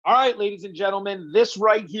All right, ladies and gentlemen, this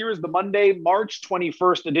right here is the Monday, March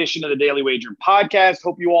 21st edition of the Daily Wager podcast.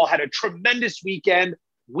 Hope you all had a tremendous weekend.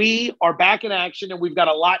 We are back in action, and we've got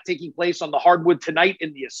a lot taking place on the hardwood tonight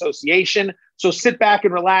in the association. So sit back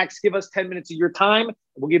and relax. Give us 10 minutes of your time. And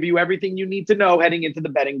we'll give you everything you need to know heading into the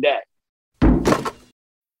betting day.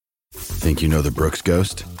 Think you know the Brooks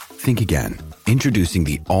Ghost? Think again. Introducing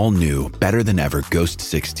the all-new, better-than-ever Ghost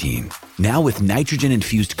 16. Now with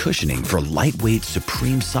nitrogen-infused cushioning for lightweight,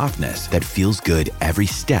 supreme softness that feels good every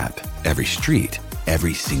step, every street,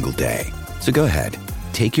 every single day. So go ahead,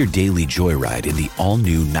 take your daily joyride in the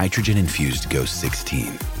all-new nitrogen-infused Ghost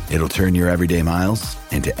 16. It'll turn your everyday miles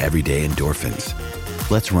into everyday endorphins.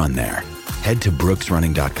 Let's run there. Head to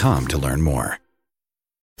brooksrunning.com to learn more.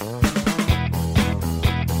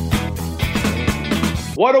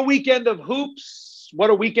 What a weekend of hoops.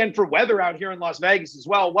 What a weekend for weather out here in Las Vegas as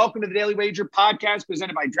well. Welcome to the Daily Wager podcast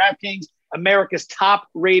presented by DraftKings, America's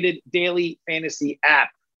top-rated daily fantasy app.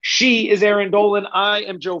 She is Aaron Dolan. I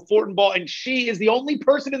am Joe Fortenbaugh, and she is the only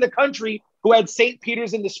person in the country who had St.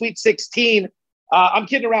 Peter's in the Sweet 16. I'm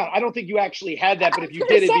kidding around. I don't think you actually had that, but if you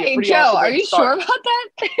did, it'd be a pretty Joe, awesome are you start. sure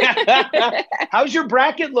about that? How's your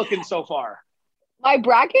bracket looking so far? My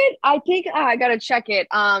bracket, I think I got to check it.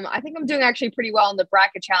 I think I'm doing actually pretty well in the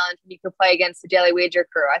bracket challenge when you can play against the Daily Wager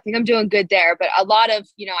crew. I think I'm doing good there, but a lot of,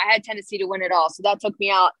 I had Tennessee to win it all. So that took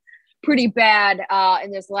me out pretty bad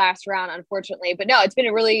in this last round, unfortunately. But no, it's been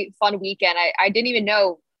a really fun weekend. I didn't even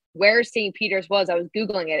know where St. Peter's was. I was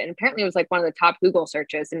Googling it, and apparently it was like one of the top Google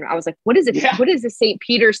searches. And I was like, what is it? Yeah. What is the St.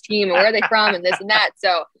 Peter's team and where are they from and this and that?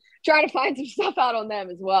 So trying to find some stuff out on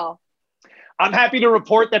them as well. I'm happy to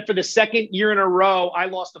report that for the second year in a row, I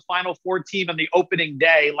lost the Final Four team on the opening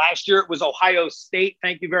day. Last year, it was Ohio State.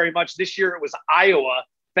 Thank you very much. This year, it was Iowa.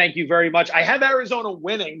 Thank you very much. I have Arizona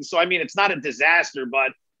winning, so, it's not a disaster,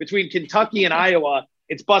 but between Kentucky and Iowa,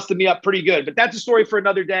 it's busted me up pretty good. But that's a story for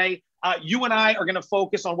another day. You and I are going to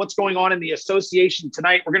focus on what's going on in the association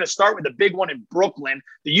tonight. We're going to start with a big one in Brooklyn.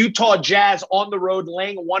 The Utah Jazz on the road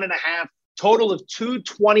laying 1.5, total of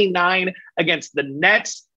 229 against the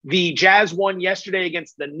Nets. The Jazz won yesterday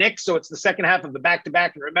against the Knicks, so it's the second half of the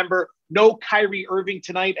back-to-back. And remember, no Kyrie Irving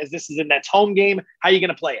tonight as this is a Nets home game. How are you going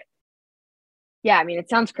to play it? Yeah, it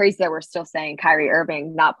sounds crazy that we're still saying Kyrie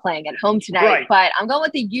Irving not playing at home tonight, right. But I'm going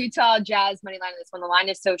with the Utah Jazz money line on this one. The line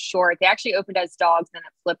is so short. They actually opened as dogs, then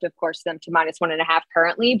it flipped, of course, them to -1.5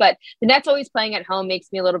 currently. But the Nets always playing at home makes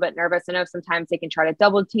me a little bit nervous. I know sometimes they can try to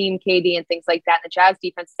double team KD and things like that. And the Jazz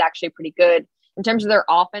defense is actually pretty good. In terms of their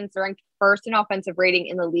offense, they're ranked first in offensive rating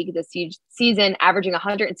in the league this season, averaging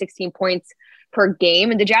 116 points per game.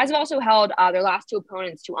 And the Jazz have also held their last two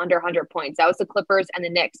opponents to under 100 points. That was the Clippers and the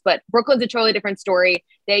Knicks. But Brooklyn's a totally different story.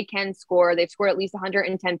 They can score. They've scored at least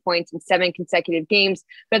 110 points in 7 consecutive games.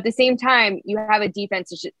 But at the same time, you have a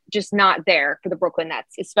defense that's just not there for the Brooklyn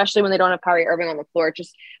Nets, especially when they don't have Kyrie Irving on the floor.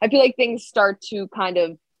 I feel like things start to kind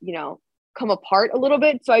of, come apart a little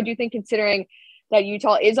bit. So I do think considering that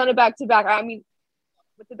Utah is on a back-to-back.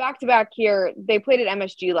 With the back-to-back here, they played at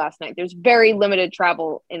MSG last night. There's very limited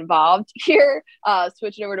travel involved here,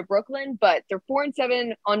 switching over to Brooklyn, but they're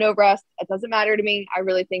 4-7 on no rest. It doesn't matter to me. I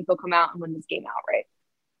really think they'll come out and win this game outright.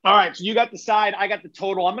 All right, so you got the side, I got the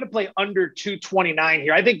total. I'm going to play under 229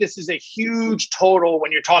 here. I think this is a huge total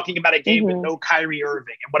when you're talking about a game with no Kyrie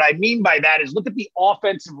Irving. And what I mean by that is look at the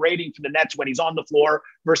offensive rating for the Nets when he's on the floor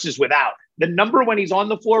versus without. The number when he's on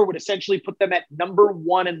the floor would essentially put them at number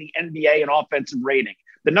 1 in the NBA in offensive rating.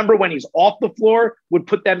 The number when he's off the floor would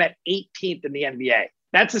put them at 18th in the NBA.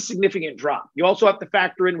 That's a significant drop. You also have to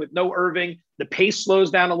factor in with no Irving, the pace slows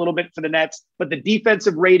down a little bit for the Nets, but the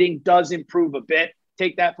defensive rating does improve a bit.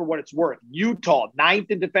 Take that for what it's worth. Utah, 9th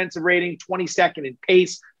in defensive rating, 22nd in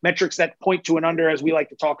pace, metrics that point to an under, as we like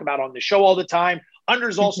to talk about on the show all the time.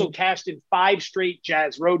 Under's also cashed in 5 straight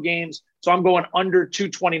Jazz road games, so I'm going under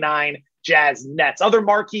 229 Jazz Nets. Other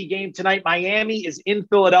marquee game tonight, Miami is in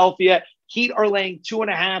Philadelphia. Heat are laying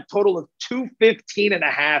 2.5, total of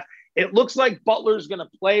 215.5. It looks like Butler's going to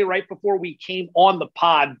play. Right before we came on the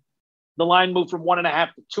pod, the line moved from 1.5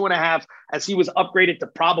 to 2.5 as he was upgraded to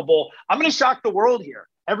probable. I'm going to shock the world here.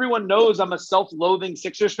 Everyone knows I'm a self-loathing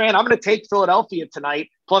Sixers fan. I'm going to take Philadelphia tonight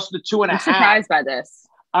plus the 2.5. I'm surprised by this.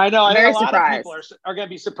 I know. I know a lot surprised. of people are going to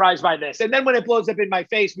be surprised by this. And then when it blows up in my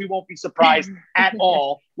face, we won't be surprised at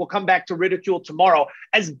all. We'll come back to ridicule tomorrow.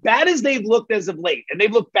 As bad as they've looked as of late, and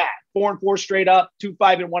they've looked bad, 4-4 straight up,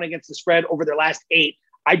 2-5-1 against the spread over their last 8,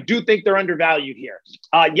 I do think they're undervalued here.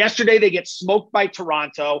 Yesterday, they get smoked by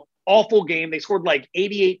Toronto. Awful game. They scored like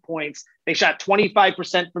 88 points. They shot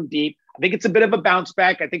 25% from deep. I think it's a bit of a bounce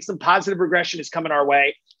back. I think some positive regression is coming our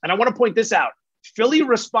way. And I want to point this out. Philly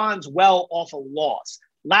responds well off a loss.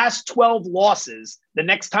 Last 12 losses. The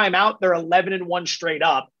next time out, they're 11-1 straight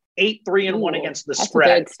up, 8-3-1 against the spread.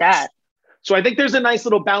 That's a good stat. So I think there's a nice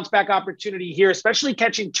little bounce back opportunity here, especially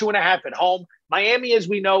catching 2.5 at home. Miami, as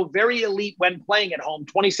we know, very elite when playing at home,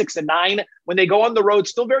 26-9. When they go on the road,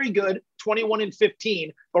 still very good,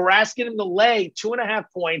 21-15. But we're asking them to lay 2.5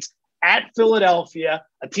 points at Philadelphia,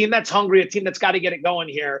 a team that's hungry, a team that's got to get it going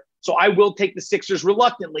here. So I will take the Sixers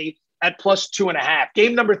reluctantly at plus 2.5.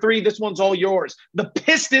 Game number 3, this one's all yours. The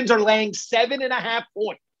Pistons are laying 7.5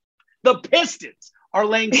 points. The Pistons are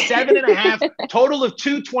laying 7.5, total of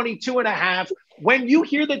 222.5. When you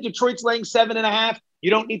hear that Detroit's laying 7.5, you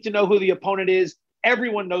don't need to know who the opponent is.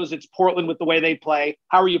 Everyone knows it's Portland with the way they play.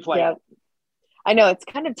 How are you playing? Yep. I know it's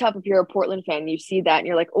kind of tough if you're a Portland fan. You see that and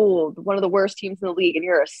you're like, oh, one of the worst teams in the league, and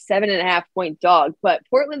you're a 7.5 point dog. But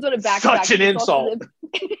Portland's on a back-to-back. Such an insult.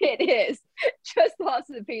 It is. Just lost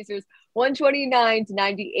to the Pacers,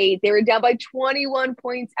 129-98. They were down by 21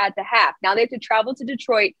 points at the half. Now they have to travel to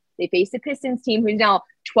Detroit. They face the Pistons team, who's now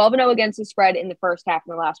 12-0 against the spread in the first half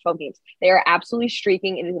in the last 12 games. They are absolutely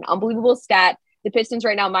streaking. It is an unbelievable stat. The Pistons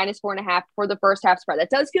right now -4.5 for the first half spread. That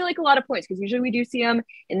does feel like a lot of points because usually we do see them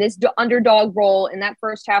in this underdog role in that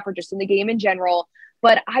first half or just in the game in general.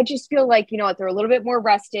 But I just feel like, you know what, they're a little bit more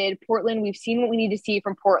rested. Portland, we've seen what we need to see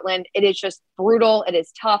from Portland. It is just brutal. It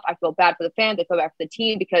is tough. I feel bad for the fans. I feel bad for the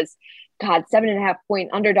team because, God, 7.5 point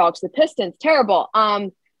underdogs to the Pistons. Terrible.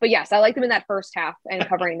 But yes, I like them in that first half and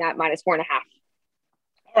covering that -4.5.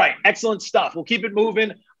 All right, excellent stuff. We'll keep it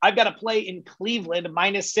moving. I've got a play in Cleveland,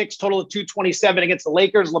 -6, total of 227 against the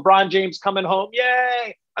Lakers. LeBron James coming home.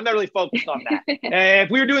 Yay. I'm not really focused on that. If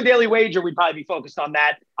we were doing Daily Wager, we'd probably be focused on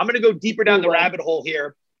that. I'm going to go deeper down the rabbit hole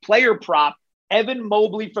here. Player prop, Evan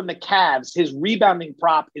Mobley from the Cavs. His rebounding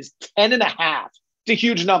prop is 10.5. It's a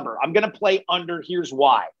huge number. I'm going to play under. Here's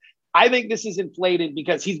why. I think this is inflated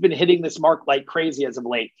because he's been hitting this mark like crazy as of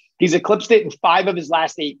late. He's eclipsed it in 5 of his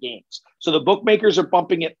last 8 games. So the bookmakers are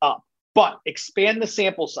bumping it up. But expand the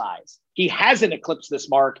sample size. He hasn't eclipsed this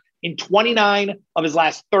mark in 29 of his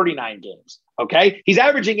last 39 games. Okay? He's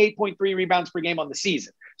averaging 8.3 rebounds per game on the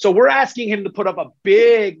season. So we're asking him to put up a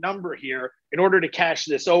big number here in order to cash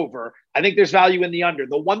this over. I think there's value in the under.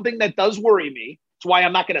 The one thing that does worry me, that's why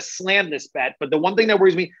I'm not going to slam this bet, but the one thing that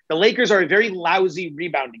worries me, the Lakers are a very lousy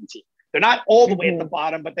rebounding team. They're not all the way at the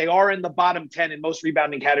bottom, but they are in the bottom 10 in most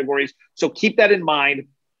rebounding categories. So keep that in mind.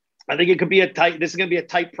 I think it could be this is going to be a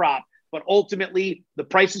tight prop, but ultimately the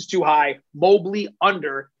price is too high. Mobley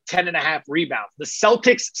under 10.5 rebounds. The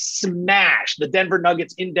Celtics smashed the Denver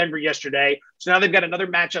Nuggets in Denver yesterday. So now they've got another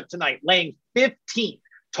matchup tonight, laying 15,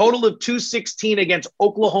 total of 216 against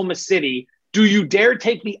Oklahoma City. Do you dare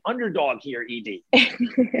take the underdog here, ED?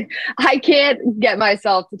 I can't get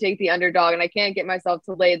myself to take the underdog, and I can't get myself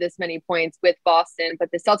to lay this many points with Boston.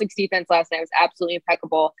 But the Celtics defense last night was absolutely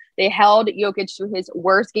impeccable. They held Jokic to his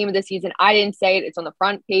worst game of the season. I didn't say it. It's on the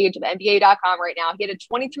front page of NBA.com right now. He had a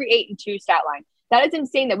 23-8-2 stat line. That is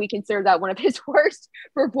insane that we consider that one of his worst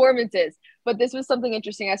performances. But this was something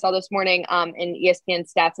interesting I saw this morning in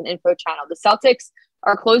ESPN Stats and Info channel. The Celtics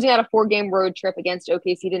are closing out a 4-game road trip against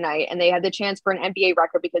OKC tonight, and they had the chance for an NBA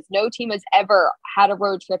record because no team has ever had a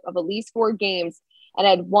road trip of at least 4 games and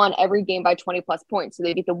had won every game by 20-plus points. So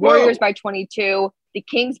they beat the Warriors by 22, the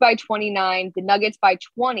Kings by 29, the Nuggets by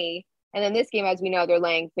 20, and then this game, as we know, they're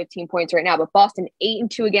laying 15 points right now. But Boston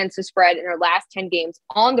 8-2 against the spread in their last 10 games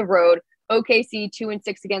on the road. OKC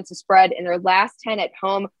 2-6 against the spread in their last 10 at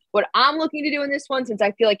home. What I'm looking to do in this one, since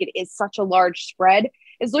I feel like it is such a large spread,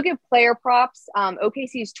 is look at player props.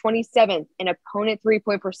 OKC is 27th in opponent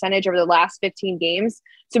 3-point percentage over the last 15 games.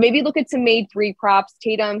 So maybe look at some made 3 props.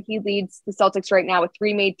 Tatum, he leads the Celtics right now with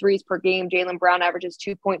 3 made 3s per game. Jaylen Brown averages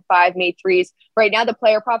 2.5 made 3s. Right now, the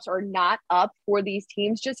player props are not up for these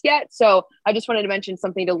teams just yet. So I just wanted to mention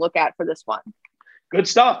something to look at for this one. Good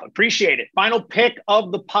stuff. Appreciate it. Final pick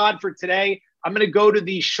of the pod for today. I'm going to go to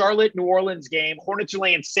the Charlotte-New Orleans game. Hornets are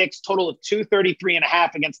laying 6, total of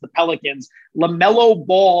 233.5 against the Pelicans. LaMelo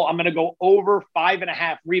Ball, I'm going to go over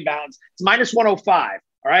 5.5 rebounds. It's -105.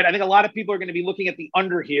 All right. I think a lot of people are going to be looking at the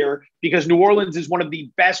under here because New Orleans is one of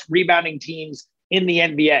the best rebounding teams in the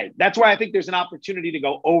NBA. That's why I think there's an opportunity to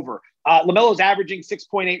go over. LaMelo's averaging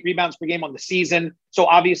 6.8 rebounds per game on the season. So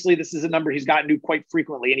obviously this is a number he's gotten to quite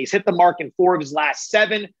frequently. And he's hit the mark in 4 of his last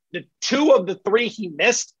 7. The 2 of the 3 he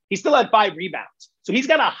missed, he still had 5 rebounds. So he's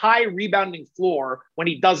got a high rebounding floor when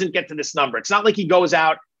he doesn't get to this number. It's not like he goes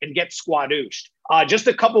out and gets squadooshed. Just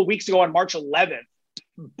a couple of weeks ago on March 11th,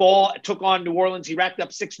 Ball took on New Orleans. He racked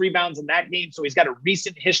up 6 rebounds in that game. So he's got a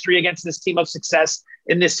recent history against this team of success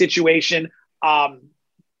in this situation.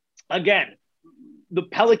 Again, the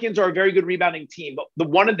Pelicans are a very good rebounding team, but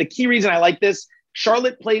the key reason I like this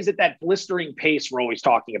Charlotte plays at that blistering pace we're always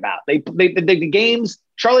talking about. The games,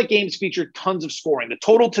 Charlotte games feature tons of scoring. The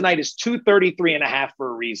total tonight is 233.5 for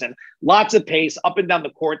a reason. Lots of pace up and down the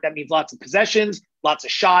court. That means lots of possessions, lots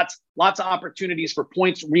of shots, lots of opportunities for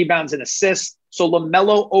points, rebounds, and assists. So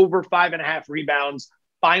LaMelo over 5.5 rebounds,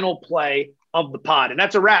 final play of the pod. And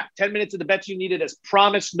that's a wrap. 10 minutes of the bets you needed as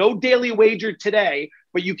promised. No daily wager today,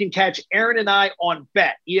 but you can catch Aaron and I on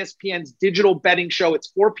Bet, ESPN's digital betting show. It's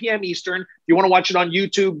 4 p.m. Eastern. If you want to watch it on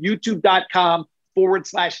YouTube,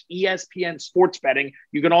 youtube.com/ESPN Sports Betting.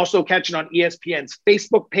 You can also catch it on ESPN's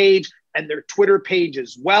Facebook page and their Twitter page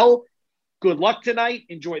as well. Good luck tonight.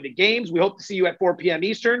 Enjoy the games. We hope to see you at 4 p.m.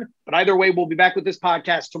 Eastern. But either way, we'll be back with this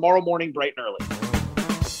podcast tomorrow morning, bright and early.